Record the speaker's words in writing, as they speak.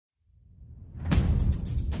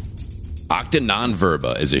Octa Non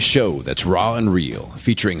Verba is a show that's raw and real,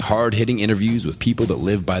 featuring hard-hitting interviews with people that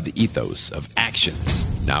live by the ethos of actions,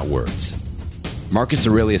 not words. Marcus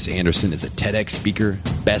Aurelius Anderson is a TEDx speaker,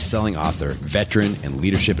 best-selling author, veteran, and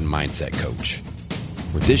leadership and mindset coach.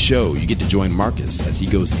 With this show, you get to join Marcus as he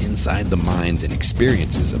goes inside the minds and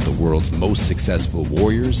experiences of the world's most successful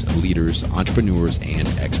warriors, leaders, entrepreneurs, and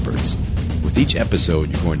experts. With each episode,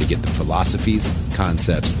 you're going to get the philosophies,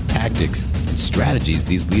 concepts, tactics, and strategies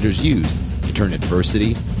these leaders use to turn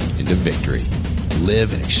adversity into victory.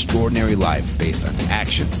 Live an extraordinary life based on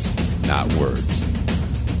actions, not words.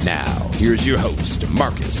 Now, here's your host,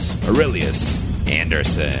 Marcus Aurelius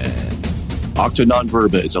Anderson. Octa Non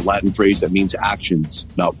Verba is a Latin phrase that means actions,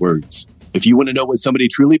 not words. If you want to know what somebody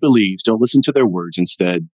truly believes, don't listen to their words.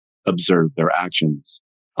 Instead, observe their actions.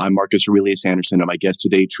 I'm Marcus Aurelius Anderson, and my guest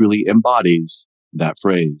today truly embodies that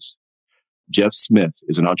phrase. Jeff Smith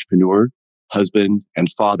is an entrepreneur, husband,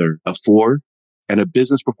 and father of four, and a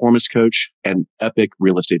business performance coach and epic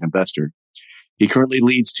real estate investor. He currently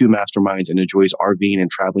leads two masterminds and enjoys RVing and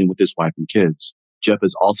traveling with his wife and kids. Jeff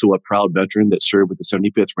is also a proud veteran that served with the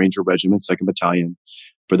 75th Ranger Regiment, 2nd Battalion.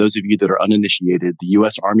 For those of you that are uninitiated, the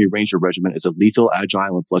U.S. Army Ranger Regiment is a lethal,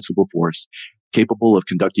 agile, and flexible force capable of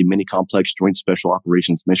conducting many complex joint special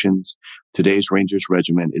operations missions. Today's Rangers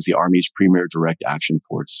Regiment is the Army's premier direct action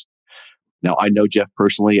force. Now, I know Jeff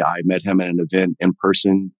personally. I met him at an event in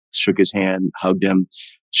person, shook his hand, hugged him,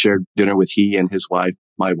 shared dinner with he and his wife.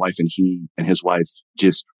 My wife and he and his wife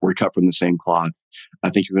just were cut from the same cloth. I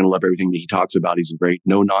think you're going to love everything that he talks about. He's a very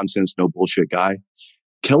no nonsense, no bullshit guy.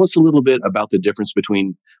 Tell us a little bit about the difference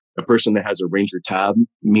between a person that has a Ranger tab,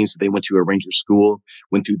 means that they went to a Ranger school,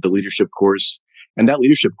 went through the leadership course, and that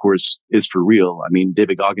leadership course is for real. I mean,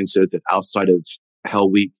 David Goggins says that outside of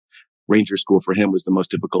Hell Week, Ranger school for him was the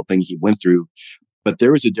most difficult thing he went through. But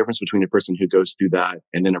there is a difference between a person who goes through that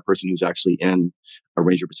and then a person who's actually in a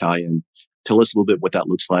Ranger battalion. Tell us a little bit what that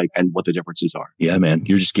looks like and what the differences are. Yeah, man,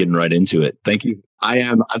 you're just getting right into it. Thank you.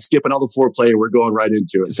 I'm skipping all the foreplay. We're going right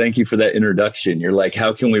into it. Thank you for that introduction. You're like,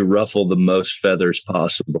 how can we ruffle the most feathers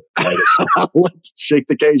possible? Let's shake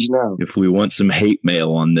the cage now. If we want some hate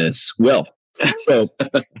mail on this. Well, so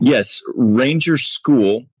yes, Ranger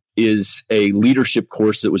School is a leadership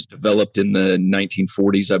course that was developed in the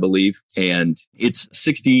 1940s, I believe. And it's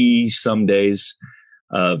 60 some days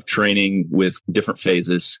of training with different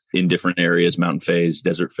phases in different areas: mountain phase,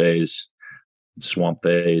 desert phase, swamp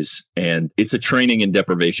phase. And it's a training and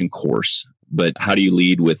deprivation course. But how do you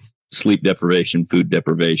lead with sleep deprivation, food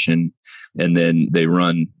deprivation? And then they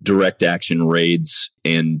run direct action raids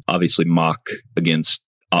and obviously mock against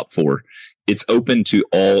OPFOR. It's open to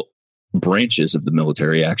all branches of the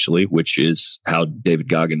military, actually, which is how David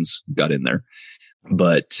Goggins got in there.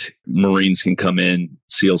 But Marines can come in,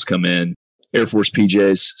 SEALs come in, Air Force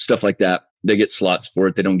PJs, stuff like that. They get slots for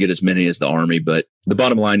it. They don't get as many as the Army. But the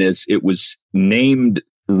bottom line is it was named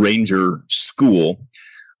Ranger School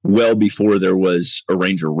well before there was a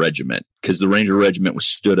Ranger Regiment, because the Ranger Regiment was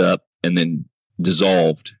stood up and then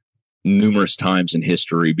dissolved numerous times in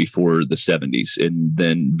history before the 70s. And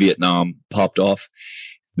then Vietnam popped off.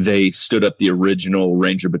 They stood up the original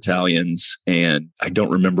Ranger battalions, and I don't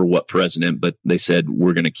remember what president, but they said,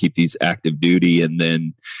 we're going to keep these active duty. And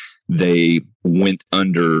then they went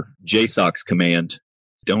under JSOC's command.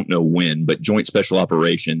 Don't know when, but Joint Special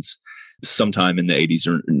Operations sometime in the 80s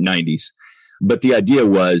or 90s. But the idea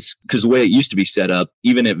was, because the way it used to be set up,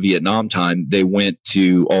 even at Vietnam time, they went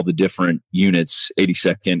to all the different units,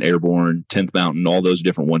 82nd Airborne, 10th Mountain, all those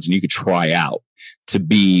different ones, and you could try out to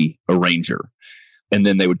be a Ranger. And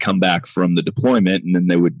then they would come back from the deployment and then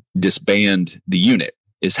they would disband the unit,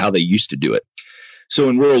 is how they used to do it. So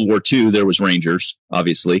in World War II, there was Rangers,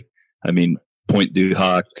 obviously. I mean, Point du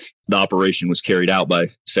Hoc, the operation was carried out by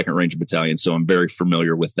 2nd Ranger Battalion. So I'm very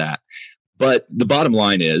familiar with that. But the bottom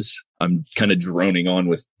line is, I'm kind of droning on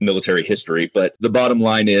with military history, but the bottom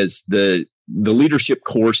line is the leadership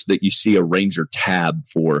course that you see a Ranger tab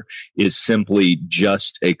for is simply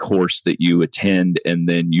just a course that you attend and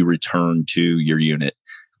then you return to your unit.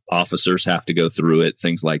 Officers have to go through it,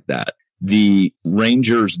 things like that. The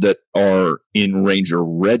Rangers that are in Ranger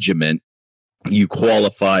Regiment, you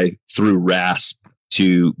qualify through RASP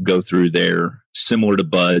to go through there. Similar to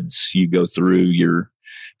BUDS, you go through your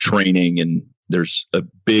training and there's a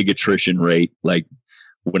big attrition rate. Like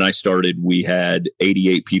when I started, we had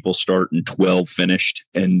 88 people start and 12 finished.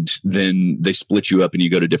 And then they split you up and you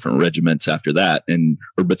go to different regiments after that,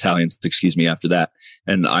 or battalions, after that.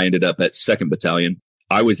 And I ended up at 2nd Battalion.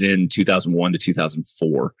 I was in 2001 to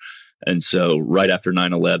 2004. And so right after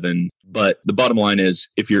 9/11. But the bottom line is,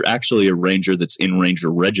 if you're actually a Ranger that's in Ranger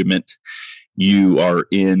Regiment, you are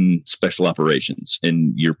in special operations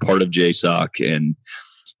and you're part of JSOC, and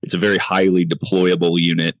it's a very highly deployable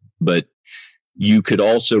unit. But you could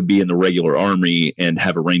also be in the regular Army and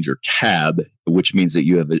have a Ranger tab, which means that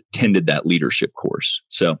you have attended that leadership course.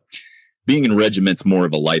 So being in regiment's more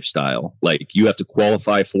of a lifestyle. Like, you have to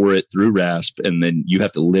qualify for it through RASP, and then you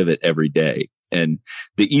have to live it every day. And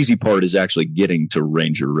the easy part is actually getting to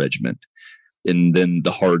Ranger Regiment. And then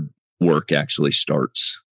the hard work actually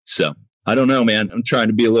starts. So I don't know, man. I'm trying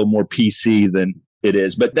to be a little more PC than it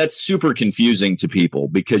is, but that's super confusing to people,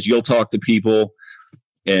 because you'll talk to people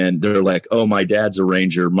and they're like, oh, my dad's a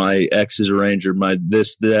Ranger, my ex is a Ranger, my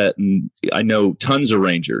this, that. And I know tons of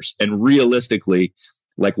Rangers. And realistically,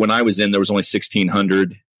 like when I was in, there was only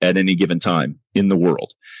 1,600 at any given time in the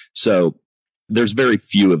world. So there's very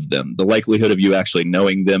few of them. The likelihood of you actually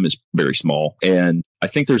knowing them is very small. And I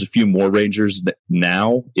think there's a few more Rangers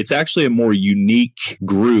now. It's actually a more unique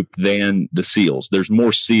group than the SEALs. There's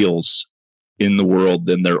more SEALs in the world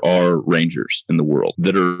than there are Rangers in the world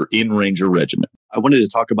that are in Ranger Regiment. I wanted to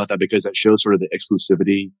talk about that because that shows sort of the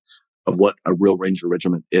exclusivity of what a real Ranger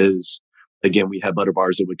Regiment is. Again, we had butter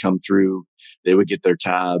bars that would come through. They would get their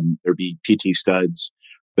tab. There'd be PT studs,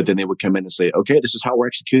 but then they would come in and say, okay, this is how we're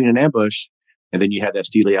executing an ambush. And then you had that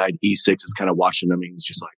steely-eyed E6 that's kind of watching them. And it's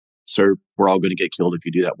just like, sir, we're all going to get killed if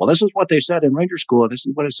you do that. Well, this is what they said in Ranger School. And this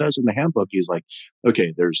is what it says in the handbook. He's like, okay,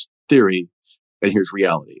 there's theory and here's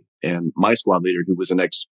reality. And my squad leader, who was an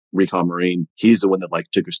ex-recon Marine, he's the one that like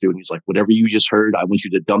took us through, and he's like, whatever you just heard, I want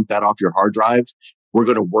you to dump that off your hard drive. We're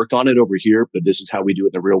going to work on it over here, but this is how we do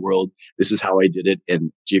it in the real world. This is how I did it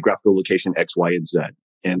in geographical location X, Y, and Z.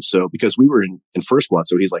 And so because we were in first squad,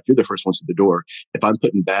 so he's like, you're the first ones to the door. If I'm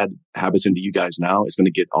putting bad habits into you guys now, it's going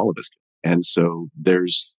to get all of us. And so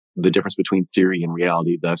there's the difference between theory and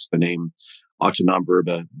reality, thus the name Octanon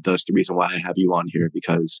Verba, thus the reason why I have you on here,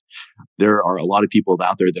 because there are a lot of people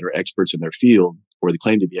out there that are experts in their field, or they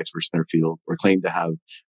claim to be experts in their field, or claim to have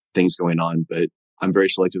things going on. But I'm very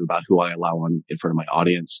selective about who I allow on in front of my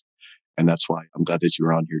audience. And that's why I'm glad that you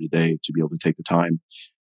were on here today to be able to take the time.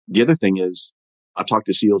 The other thing is, I've talked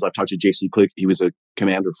to SEALs. I've talked to JC Click. He was a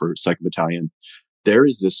commander for 2nd Battalion. There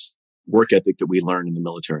is this work ethic that we learn in the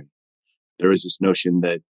military. There is this notion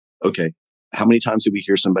that, okay, how many times do we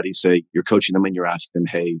hear somebody say, you're coaching them and you're asking them,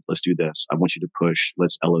 hey, let's do this. I want you to push.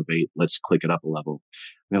 Let's elevate. Let's click it up a level.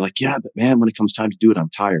 And they're like, yeah, but man, when it comes time to do it, I'm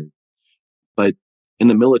tired. But in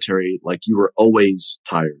the military, like, you are always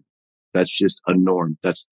tired. That's just a norm.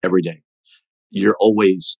 That's every day. You're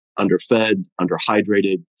always underfed,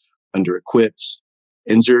 underhydrated, under-equipped,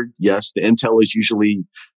 injured. Yes, the intel is usually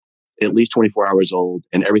at least 24 hours old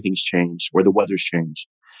and everything's changed where the weather's changed.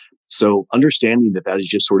 So understanding that that is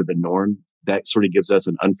just sort of the norm, that sort of gives us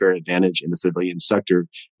an unfair advantage in the civilian sector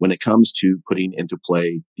when it comes to putting into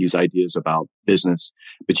play these ideas about business.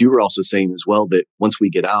 But you were also saying as well that once we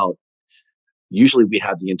get out, usually we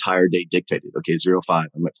have the entire day dictated. Okay, 05,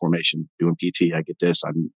 I'm at formation doing PT. I get this.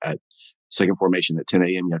 I'm at second formation at 10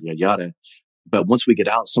 a.m., yada, yada, yada. But once we get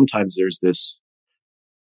out, sometimes there's this,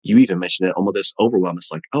 you even mentioned it, almost this overwhelm.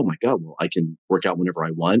 It's like, oh my God, well, I can work out whenever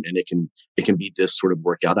I want. And it can be this sort of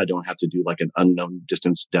workout. I don't have to do like an unknown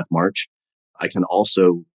distance death march. I can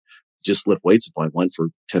also just lift weights if I want for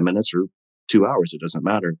 10 minutes or 2 hours. It doesn't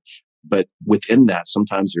matter. But within that,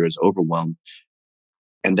 sometimes there is overwhelm.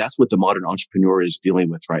 And that's what the modern entrepreneur is dealing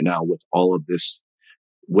with right now with all of this,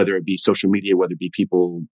 whether it be social media, whether it be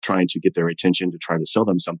people trying to get their attention to try to sell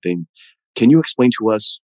them something. Can you explain to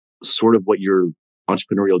us sort of what your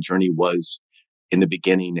entrepreneurial journey was in the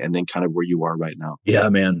beginning and then kind of where you are right now? Yeah,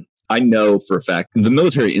 man. I know for a fact the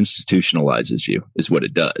military institutionalizes you is what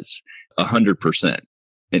it does. 100%.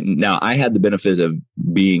 And now I had the benefit of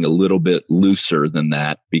being a little bit looser than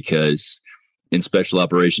that because in special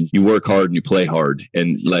operations, you work hard and you play hard.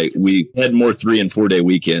 And like we had more 3 and 4 day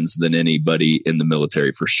weekends than anybody in the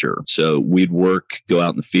military for sure. So we'd work, go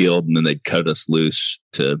out in the field, and then they'd cut us loose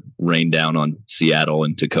to rain down on Seattle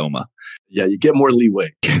and Tacoma. Yeah, you get more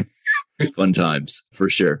leeway. Fun times for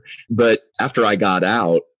sure. But after I got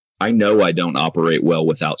out, I know I don't operate well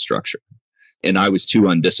without structure. And I was too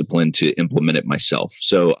undisciplined to implement it myself.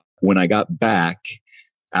 So when I got back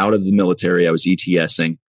out of the military, I was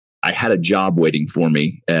ETSing. I had a job waiting for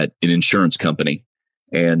me at an insurance company.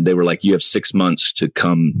 And they were like, you have 6 months to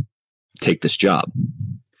come take this job.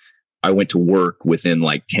 I went to work within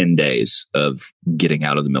like 10 days of getting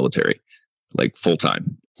out of the military, like full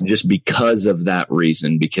time. Just because of that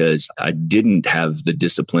reason, because I didn't have the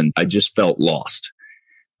discipline. I just felt lost,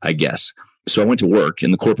 I guess. So I went to work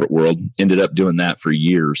in the corporate world, ended up doing that for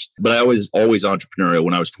years. But I was always entrepreneurial.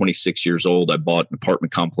 When I was 26 years old, I bought an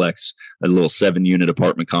apartment complex, a little 7-unit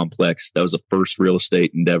apartment complex. That was the first real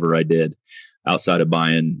estate endeavor I did outside of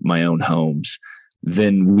buying my own homes.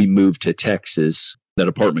 Then we moved to Texas. That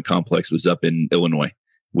apartment complex was up in Illinois,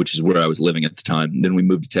 which is where I was living at the time. Then we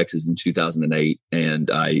moved to Texas in 2008, and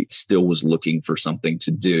I still was looking for something to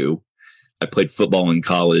do. I played football in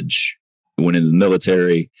college, went into the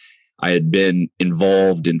military. I had been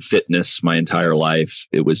involved in fitness my entire life.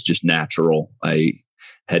 It was just natural. I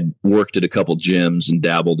had worked at a couple gyms and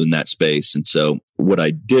dabbled in that space. And so what I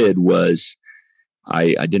did was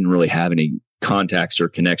I didn't really have any contacts or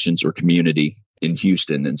connections or community in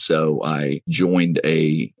Houston. And so I joined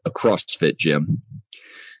a CrossFit gym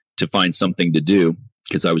to find something to do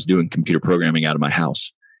because I was doing computer programming out of my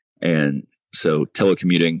house. And so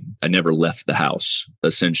telecommuting, I never left the house,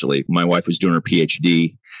 essentially. My wife was doing her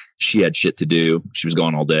PhD. She had shit to do. She was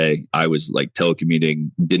gone all day. I was like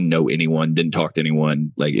telecommuting, didn't know anyone, didn't talk to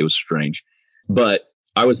anyone. Like it was strange. But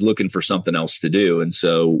I was looking for something else to do. And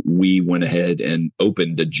so we went ahead and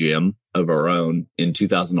opened a gym of our own in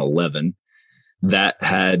 2011. That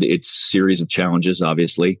had its series of challenges,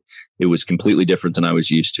 obviously. It was completely different than I was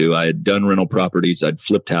used to. I had done rental properties. I'd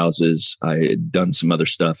flipped houses. I had done some other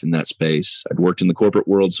stuff in that space. I'd worked in the corporate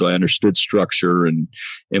world, so I understood structure and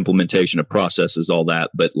implementation of processes, all that.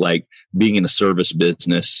 But like being in a service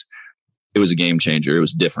business, it was a game changer. It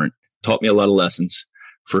was different. Taught me a lot of lessons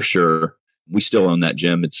for sure. We still own that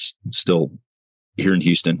gym. It's still here in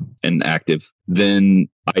Houston and active. Then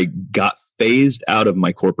I got phased out of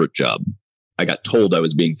my corporate job. I got told I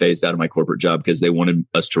was being phased out of my corporate job because they wanted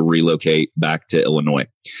us to relocate back to Illinois,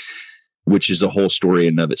 which is a whole story in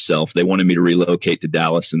and of itself. They wanted me to relocate to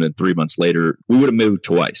Dallas. And then 3 months later, we would have moved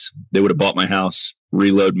twice. They would have bought my house,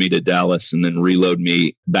 reload me to Dallas, and then reload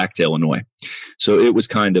me back to Illinois. So it was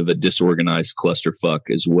kind of a disorganized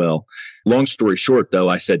clusterfuck as well. Long story short, though,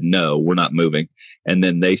 I said, no, we're not moving. And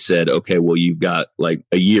then they said, okay, well, you've got like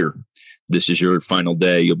a year. This is your final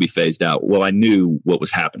day. You'll be phased out. Well, I knew what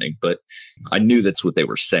was happening, but I knew that's what they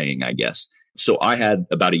were saying, I guess. So I had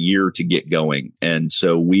about a year to get going. And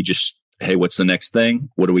so we just, hey, what's the next thing?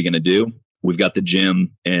 What are we going to do? We've got the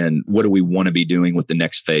gym, and what do we want to be doing with the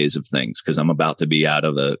next phase of things? Because I'm about to be out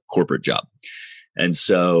of a corporate job. And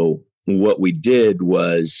so what we did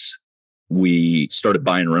was we started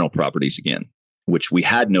buying rental properties again, which we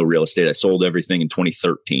had no real estate. I sold everything in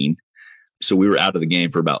 2013. So we were out of the game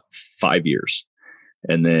for about 5 years.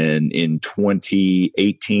 And then in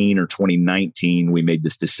 2018 or 2019, we made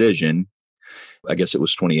this decision. I guess it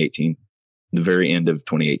was 2018, the very end of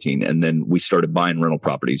 2018. And then we started buying rental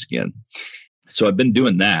properties again. So I've been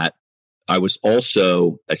doing that. I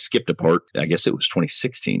skipped a part. I guess it was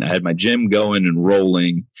 2016. I had my gym going and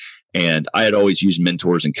rolling, and I had always used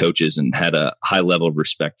mentors and coaches and had a high level of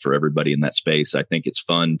respect for everybody in that space. I think it's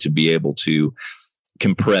fun to be able to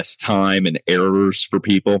compress time and errors for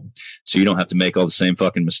people so you don't have to make all the same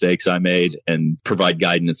fucking mistakes I made, and provide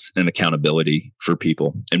guidance and accountability for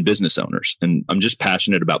people and business owners. And I'm just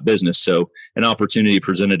passionate about business. So an opportunity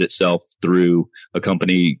presented itself through a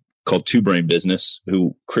company called Two Brain Business,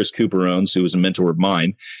 who Chris Cooper owns, who was a mentor of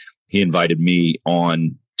mine. He invited me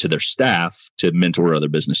on to their staff to mentor other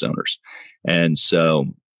business owners. And so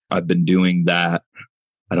I've been doing that,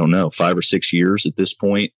 I don't know, 5 or 6 years at this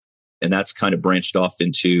point. And that's kind of branched off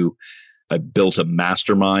into, I built a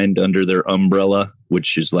mastermind under their umbrella,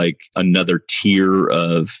 which is like another tier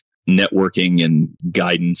of networking and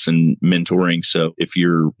guidance and mentoring. So if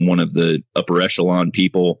you're one of the upper echelon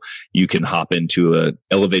people, you can hop into a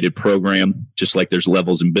elevated program, just like there's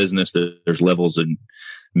levels in business, there's levels in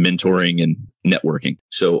mentoring and networking.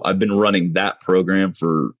 So I've been running that program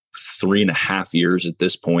for 3.5 years at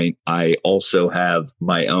this point. I also have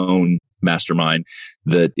my own mastermind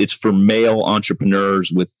that it's for male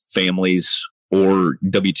entrepreneurs with families or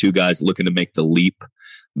W-2 guys looking to make the leap,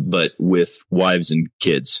 but with wives and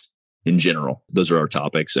kids in general. Those are our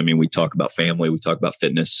topics. I mean, we talk about family, we talk about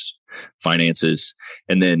fitness, finances,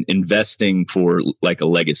 and then investing for like a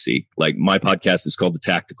legacy. Like my podcast is called The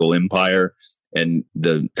Tactical Empire. And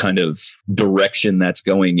the kind of direction that's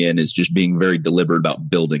going in is just being very deliberate about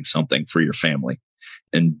building something for your family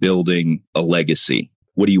and building a legacy.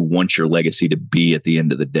 What do you want your legacy to be at the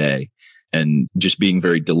end of the day? And just being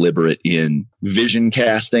very deliberate in vision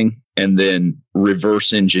casting and then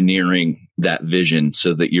reverse engineering that vision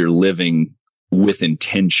so that you're living with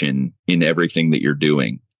intention in everything that you're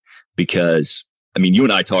doing. Because, I mean, you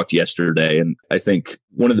and I talked yesterday, and I think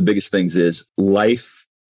one of the biggest things is life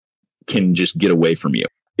can just get away from you.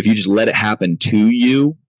 If you just let it happen to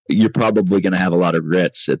you, you're probably going to have a lot of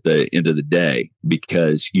regrets at the end of the day,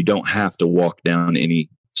 because you don't have to walk down any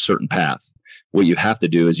certain path. What you have to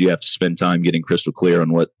do is you have to spend time getting crystal clear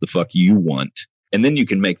on what the fuck you want. And then you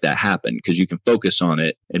can make that happen, because you can focus on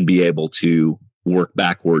it and be able to work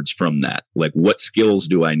backwards from that. Like, what skills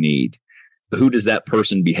do I need? Who does that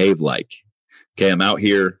person behave like? Okay, I'm out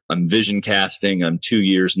here, I'm vision casting, I'm 2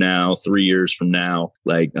 years now, 3 years from now,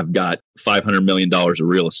 like I've got $500 million of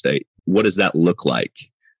real estate. What does that look like?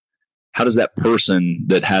 How does that person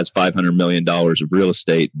that has $500 million of real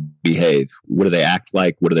estate behave? What do they act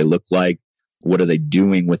like? What do they look like? What are they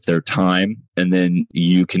doing with their time? And then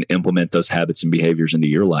you can implement those habits and behaviors into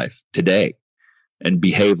your life today and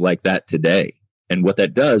behave like that today. And what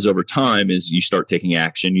that does over time is you start taking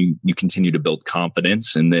action, you continue to build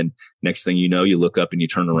confidence. And then next thing you know, you look up and you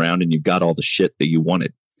turn around and you've got all the shit that you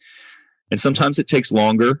wanted. And sometimes it takes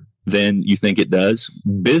longer than you think it does.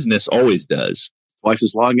 Business always does. Twice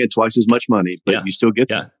as long and twice as much money, but you still get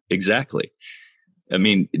there. Yeah, exactly. I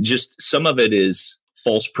mean, just some of it is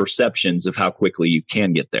false perceptions of how quickly you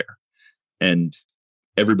can get there. And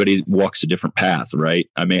everybody walks a different path, right?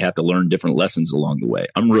 I may have to learn different lessons along the way.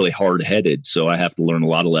 I'm really hard-headed, so I have to learn a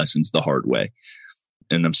lot of lessons the hard way.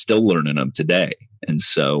 And I'm still learning them today. And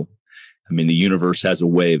so, I mean, the universe has a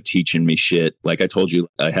way of teaching me shit. Like I told you,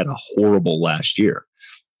 I had a horrible last year.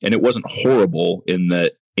 And it wasn't horrible in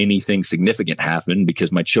that anything significant happened,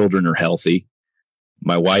 because my children are healthy.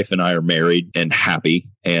 My wife and I are married and happy.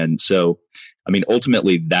 And so, I mean,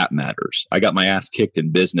 ultimately that matters. I got my ass kicked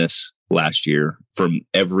in business last year from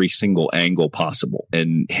every single angle possible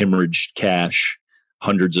and hemorrhaged cash,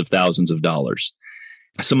 hundreds of thousands of dollars.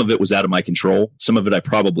 Some of it was out of my control. Some of it I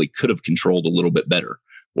probably could have controlled a little bit better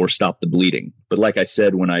or stopped the bleeding. But like I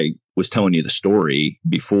said, when I was telling you the story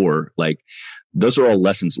before, like, those are all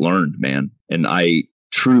lessons learned, man. And I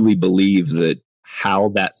truly believe that how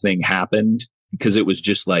that thing happened, because it was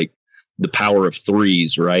just like the power of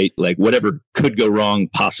threes, right? Like whatever could go wrong,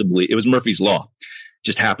 possibly. It was Murphy's Law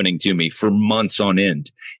just happening to me for months on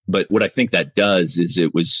end. But what I think that does is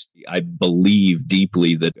I believe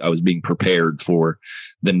deeply that I was being prepared for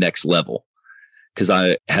the next level, because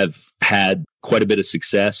I have had quite a bit of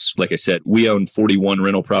success. Like I said, we own 41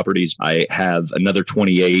 rental properties. I have another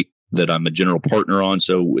 28 that I'm a general partner on.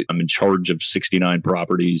 So I'm in charge of 69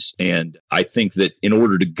 properties. And I think that in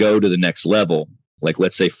order to go to the next level, like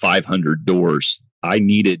let's say 500 doors, I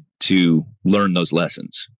needed to learn those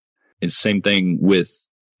lessons. And same thing with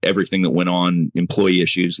everything that went on, employee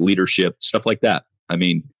issues, leadership, stuff like that. I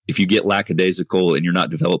mean, if you get lackadaisical and you're not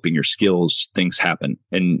developing your skills, things happen.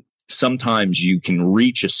 And sometimes you can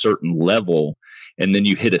reach a certain level and then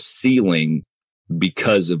you hit a ceiling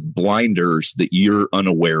because of blinders that you're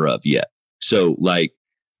unaware of yet. So like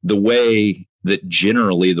the way that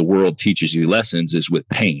generally the world teaches you lessons is with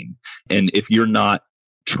pain. And if you're not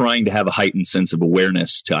trying to have a heightened sense of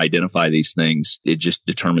awareness to identify these things, it just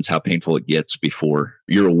determines how painful it gets before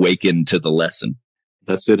you're awakened to the lesson.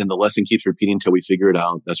 That's it. And the lesson keeps repeating until we figure it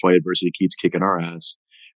out. That's why adversity keeps kicking our ass.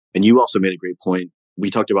 And you also made a great point.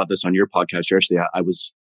 We talked about this on your podcast yesterday. I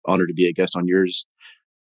was honored to be a guest on yours.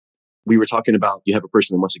 We were talking about, you have a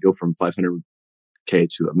person that wants to go from 500K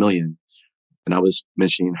to $1 million. And I was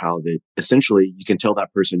mentioning how that essentially you can tell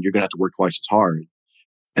that person you're going to have to work twice as hard.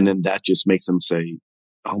 And then that just makes them say,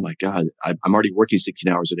 oh my God, I'm already working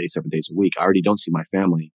 16 hours a day, 7 days a week. I already don't see my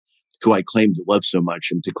family, who I claim to love so much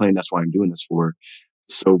and to claim that's why I'm doing this for.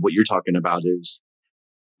 So what you're talking about is,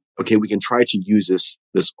 okay, we can try to use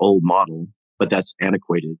this old model, but that's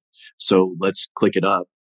antiquated. So let's click it up.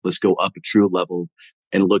 Let's go up a true level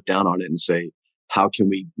and look down on it and say, how can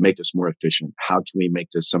we make this more efficient? How can we make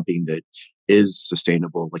this something that is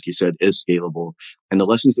sustainable? Like you said, is scalable. And the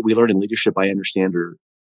lessons that we learn in leadership, I understand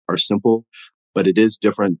are simple, but it is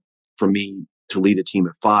different for me to lead a team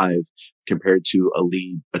of 5 compared to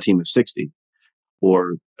a team of 60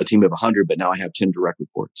 or a team of 100, but now I have 10 direct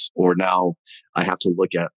reports. Or now I have to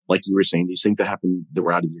look at, like you were saying, these things that happen that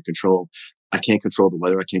were out of your control. I can't control the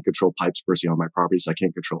weather. I can't control pipes bursting on my properties. I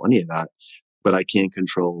can't control any of that, but I can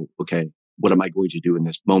control, okay, what am I going to do in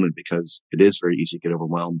this moment? Because it is very easy to get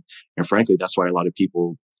overwhelmed. And frankly, that's why a lot of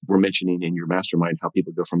people were mentioning in your mastermind how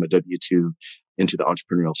people go from a W-2 into the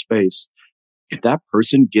entrepreneurial space. If that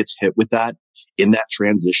person gets hit with that in that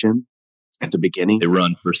transition at the beginning, they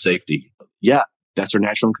run for safety. Yeah, that's their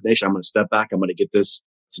natural inclination. I'm going to step back. I'm going to get this.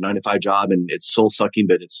 It's a 9-to-5 job and it's soul sucking,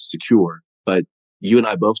 but it's secure. But you and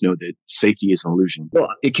I both know that safety is an illusion. Well,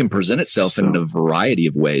 it can present itself in a variety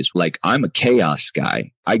of ways. Like I'm a chaos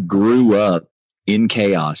guy. I grew up in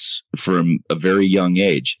chaos from a very young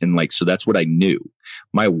age. And like, so that's what I knew.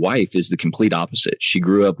 My wife is the complete opposite. She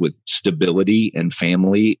grew up with stability and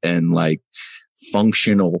family and like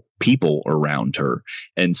functional people around her.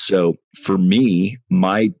 And so for me,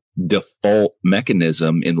 my default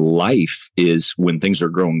mechanism in life is when things are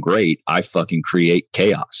going great, I fucking create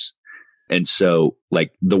chaos. And so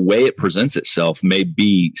like the way it presents itself may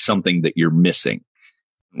be something that you're missing.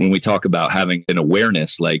 When we talk about having an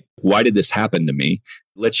awareness, like, why did this happen to me?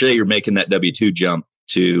 Let's say you're making that W-2 jump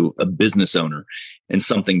to a business owner and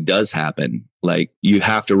something does happen. Like, you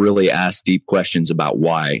have to really ask deep questions about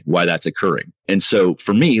why that's occurring. And so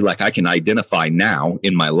for me, like, I can identify now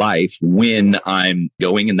in my life when I'm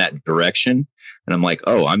going in that direction and I'm like,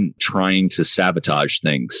 oh, I'm trying to sabotage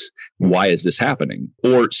things. Why is this happening?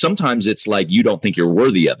 Or sometimes it's like, you don't think you're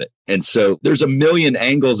worthy of it. And so there's a million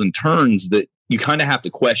angles and turns that you kind of have to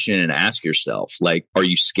question and ask yourself, like, are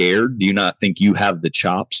you scared? Do you not think you have the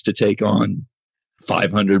chops to take on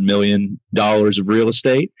 $500 million of real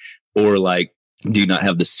estate? Or like, do you not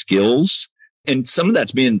have the skills? And some of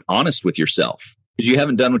that's being honest with yourself, because you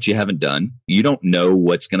haven't done what you haven't done. You don't know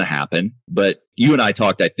what's going to happen. But you and I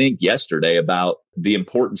talked, I think, yesterday about the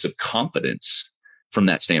importance of confidence from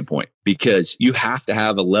that standpoint, because you have to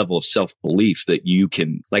have a level of self-belief that you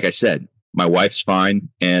can, like I said, my wife's fine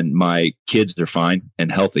and my kids are fine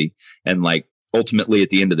and healthy. And like, ultimately at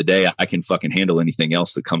the end of the day, I can fucking handle anything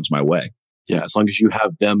else that comes my way. Yeah. As long as you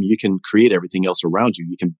have them, you can create everything else around you.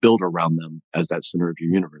 You can build around them as that center of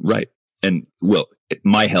your universe. Right. And well,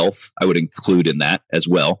 my health, I would include in that as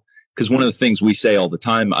well. Because one of the things we say all the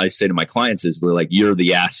time, I say to my clients is like, you're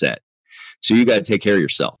the asset. So you got to take care of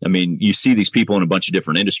yourself. I mean, you see these people in a bunch of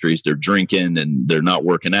different industries, they're drinking and they're not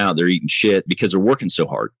working out. They're eating shit because they're working so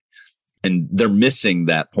hard. And they're missing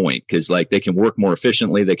that point, because like, they can work more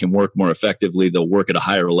efficiently. They can work more effectively. They'll work at a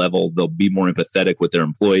higher level. They'll be more empathetic with their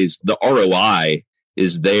employees. The ROI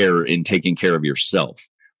is there in taking care of yourself,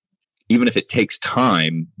 even if it takes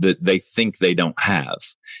time that they think they don't have.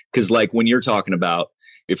 Because like, when you're talking about,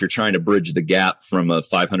 if you're trying to bridge the gap from a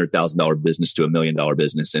 $500,000 business to $1 million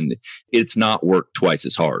business, and it's not work twice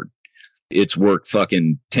as hard, it's work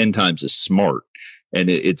fucking 10 times as smart. And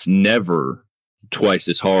it's never twice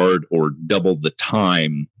as hard or double the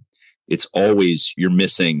time. It's always, you're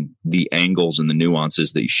missing the angles and the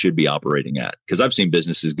nuances that you should be operating at. Because I've seen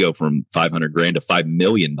businesses go from $500,000 to $5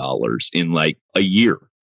 million in like a year.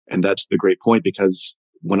 And that's the great point, because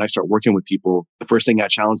when I start working with people, the first thing I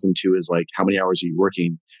challenge them to is like, how many hours are you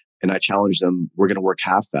working? And I challenge them, we're going to work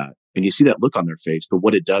half that. And you see that look on their face. But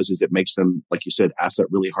what it does is it makes them, like you said, ask that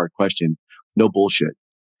really hard question. No bullshit.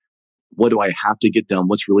 What do I have to get done?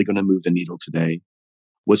 What's really going to move the needle today?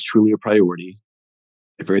 What's truly a priority?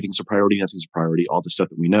 If everything's a priority, nothing's a priority, all the stuff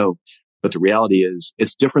that we know. But the reality is,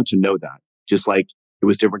 it's different to know that. Just like it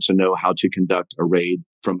was different to know how to conduct a raid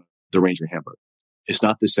from the Ranger Handbook. It's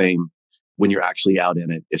not the same when you're actually out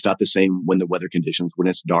in it. It's not the same when the weather conditions, when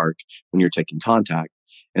it's dark, when you're taking contact.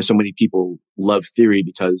 And so many people love theory,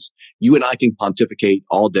 because you and I can pontificate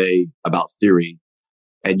all day about theory,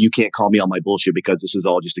 and you can't call me on my bullshit, because this is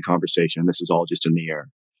all just a conversation. This is all just in the air.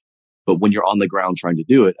 But when you're on the ground trying to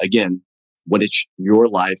do it, again, when it's your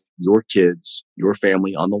life, your kids, your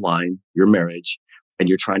family on the line, your marriage, and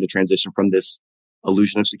you're trying to transition from this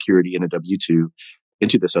illusion of security in a W-2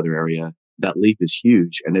 into this other area, that leap is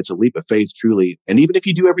huge. And it's a leap of faith, truly. And even if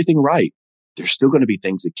you do everything right, there's still going to be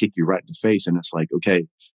things that kick you right in the face. And it's like, okay,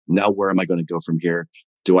 now where am I going to go from here?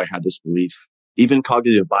 Do I have this belief? Even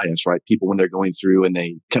cognitive bias, right? People, when they're going through and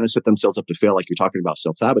they kind of set themselves up to fail, like you're talking about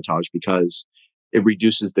self-sabotage, because it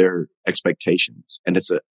reduces their expectations. And it's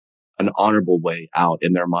an honorable way out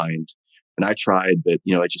in their mind. And I tried, but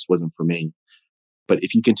it just wasn't for me. But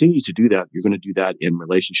if you continue to do that, you're going to do that in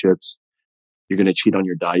relationships. You're going to cheat on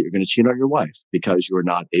your diet. You're going to cheat on your wife, because you're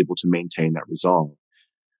not able to maintain that resolve.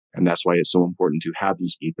 And that's why it's so important to have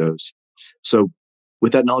these ethos. So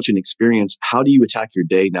with that knowledge and experience, how do you attack your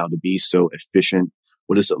day now to be so efficient?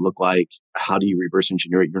 What does it look like? How do you reverse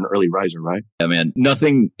engineer it? You're an early riser, right? Yeah, man.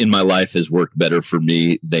 Nothing in my life has worked better for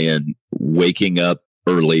me than waking up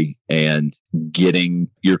early and getting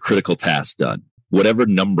your critical tasks done. Whatever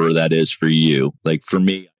number that is for you. Like for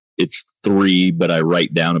me, it's 3, but I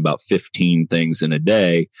write down about 15 things in a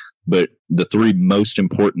day. But the 3 most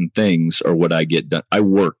important things are what I get done. I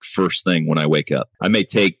work first thing when I wake up. I may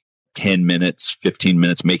take 10 minutes, 15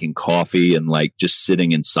 minutes making coffee and like just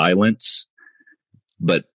sitting in silence.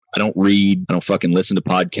 But I don't read. I don't fucking listen to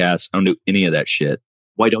podcasts. I don't do any of that shit.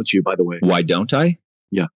 Why don't you, by the way? Why don't I?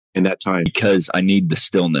 Yeah, in that time. Because I need the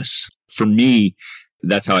stillness. For me,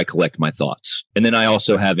 that's how I collect my thoughts. And then I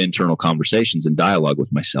also have internal conversations and dialogue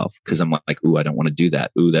with myself because I'm like, ooh, I don't want to do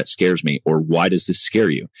that. Ooh, that scares me. Or why does this scare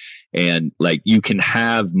you? And like, you can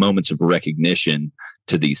have moments of recognition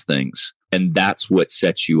to these things. And that's what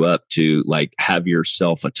sets you up to like have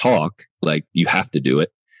yourself a talk. Like, you have to do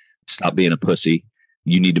it. Stop being a pussy.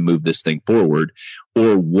 You need to move this thing forward.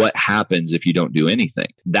 Or what happens if you don't do anything?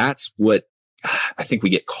 That's what I think we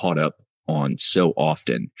get caught up on so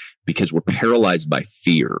often because we're paralyzed by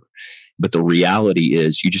fear. But the reality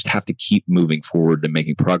is you just have to keep moving forward and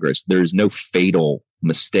making progress. There is no fatal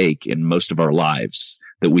mistake in most of our lives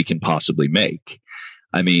that we can possibly make.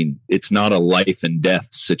 I mean, it's not a life and death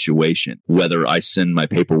situation, whether I send my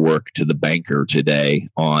paperwork to the banker today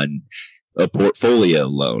on a portfolio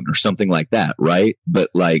loan or something like that, right?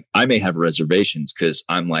 But like, I may have reservations because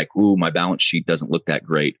I'm like, ooh, my balance sheet doesn't look that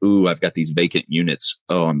great. Ooh, I've got these vacant units.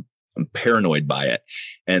 Oh, I'm paranoid by it.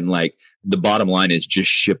 And like, the bottom line is just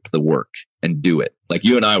ship the work and do it. Like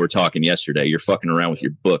you and I were talking yesterday, you're fucking around with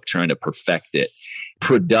your book trying to perfect it.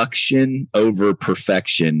 Production over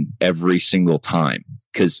perfection every single time.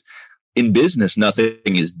 Because in business, nothing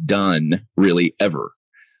is done really ever.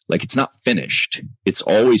 Like, it's not finished. It's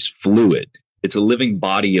always fluid. It's a living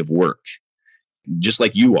body of work, just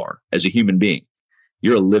like you are as a human being.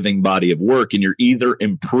 You're a living body of work, and you're either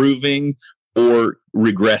improving or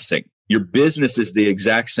regressing. Your business is the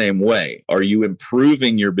exact same way. Are you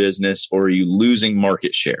improving your business or are you losing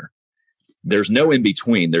market share? There's no in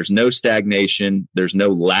between. There's no stagnation. There's no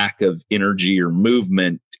lack of energy or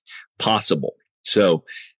movement possible. So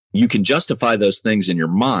you can justify those things in your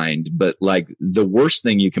mind, but like, the worst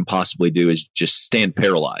thing you can possibly do is just stand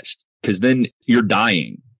paralyzed, because then you're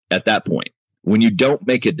dying at that point. When you don't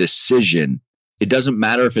make a decision, it doesn't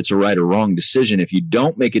matter if it's a right or wrong decision. If you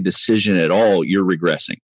don't make a decision at all, you're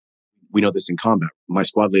regressing. We know this in combat. My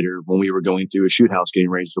squad leader, when we were going through a shoot house getting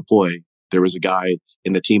ready to deploy, there was a guy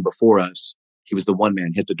in the team before us. He was the one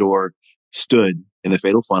man, hit the door, stood in the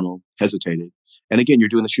fatal funnel, hesitated. And again, you're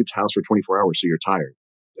doing the shoot house for 24 hours, so you're tired.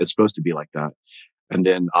 It's supposed to be like that. And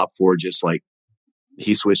then OPFOR just like,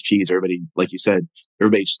 he Swiss cheese. Everybody, like you said,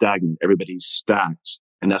 everybody's stagnant. Everybody's stacked.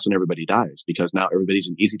 And that's when everybody dies, because now everybody's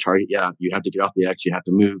an easy target. Yeah, you have to get off the X. You have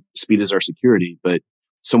to move. Speed is our security. But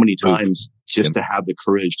so many times just to have the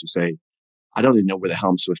courage to say, I don't even know where the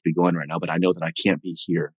hell I'm supposed to be going right now, but I know that I can't be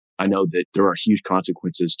here. I know that there are huge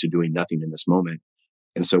consequences to doing nothing in this moment.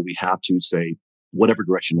 And so we have to say, whatever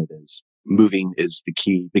direction it is, moving is the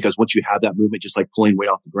key. Because once you have that movement, just like pulling weight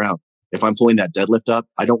off the ground, if I'm pulling that deadlift up,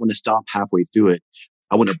 I don't want to stop halfway through it.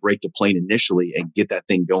 I want to break the plane initially and get that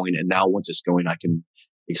thing going. And now once it's going, I can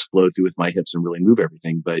explode through with my hips and really move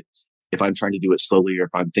everything. But if I'm trying to do it slowly, or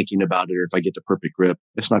if I'm thinking about it, or if I get the perfect grip,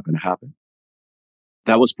 it's not going to happen.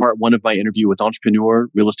 That was part one of my interview with entrepreneur,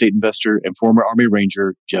 real estate investor, and former Army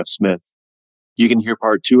Ranger, Jeff Smith. You can hear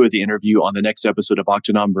part two of the interview on the next episode of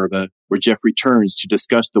Octa Non Verba, where Jeff returns to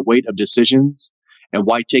discuss the weight of decisions and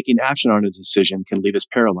why taking action on a decision can leave us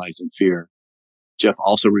paralyzed in fear. Jeff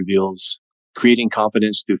also reveals creating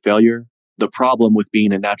confidence through failure, the problem with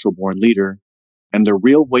being a natural born leader, and the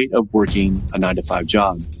real weight of working a 9-to-5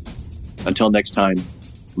 job. Until next time,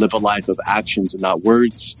 live a life of actions and not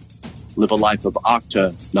words. Live a life of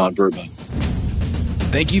Octa Non Verba.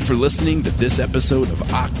 Thank you for listening to this episode of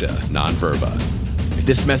Octa Non Verba. If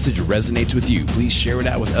this message resonates with you, please share it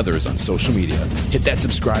out with others on social media. Hit that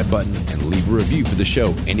subscribe button and leave a review for the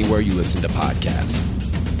show anywhere you listen to podcasts.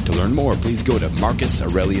 To learn more, please go to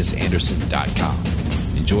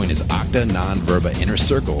MarcusAureliusAnderson.com and join his Octa Non Verba Inner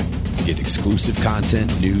Circle to get exclusive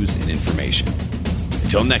content, news, and information.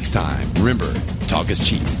 Until next time, remember, talk is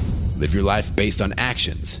cheap. Live your life based on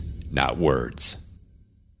actions, not words.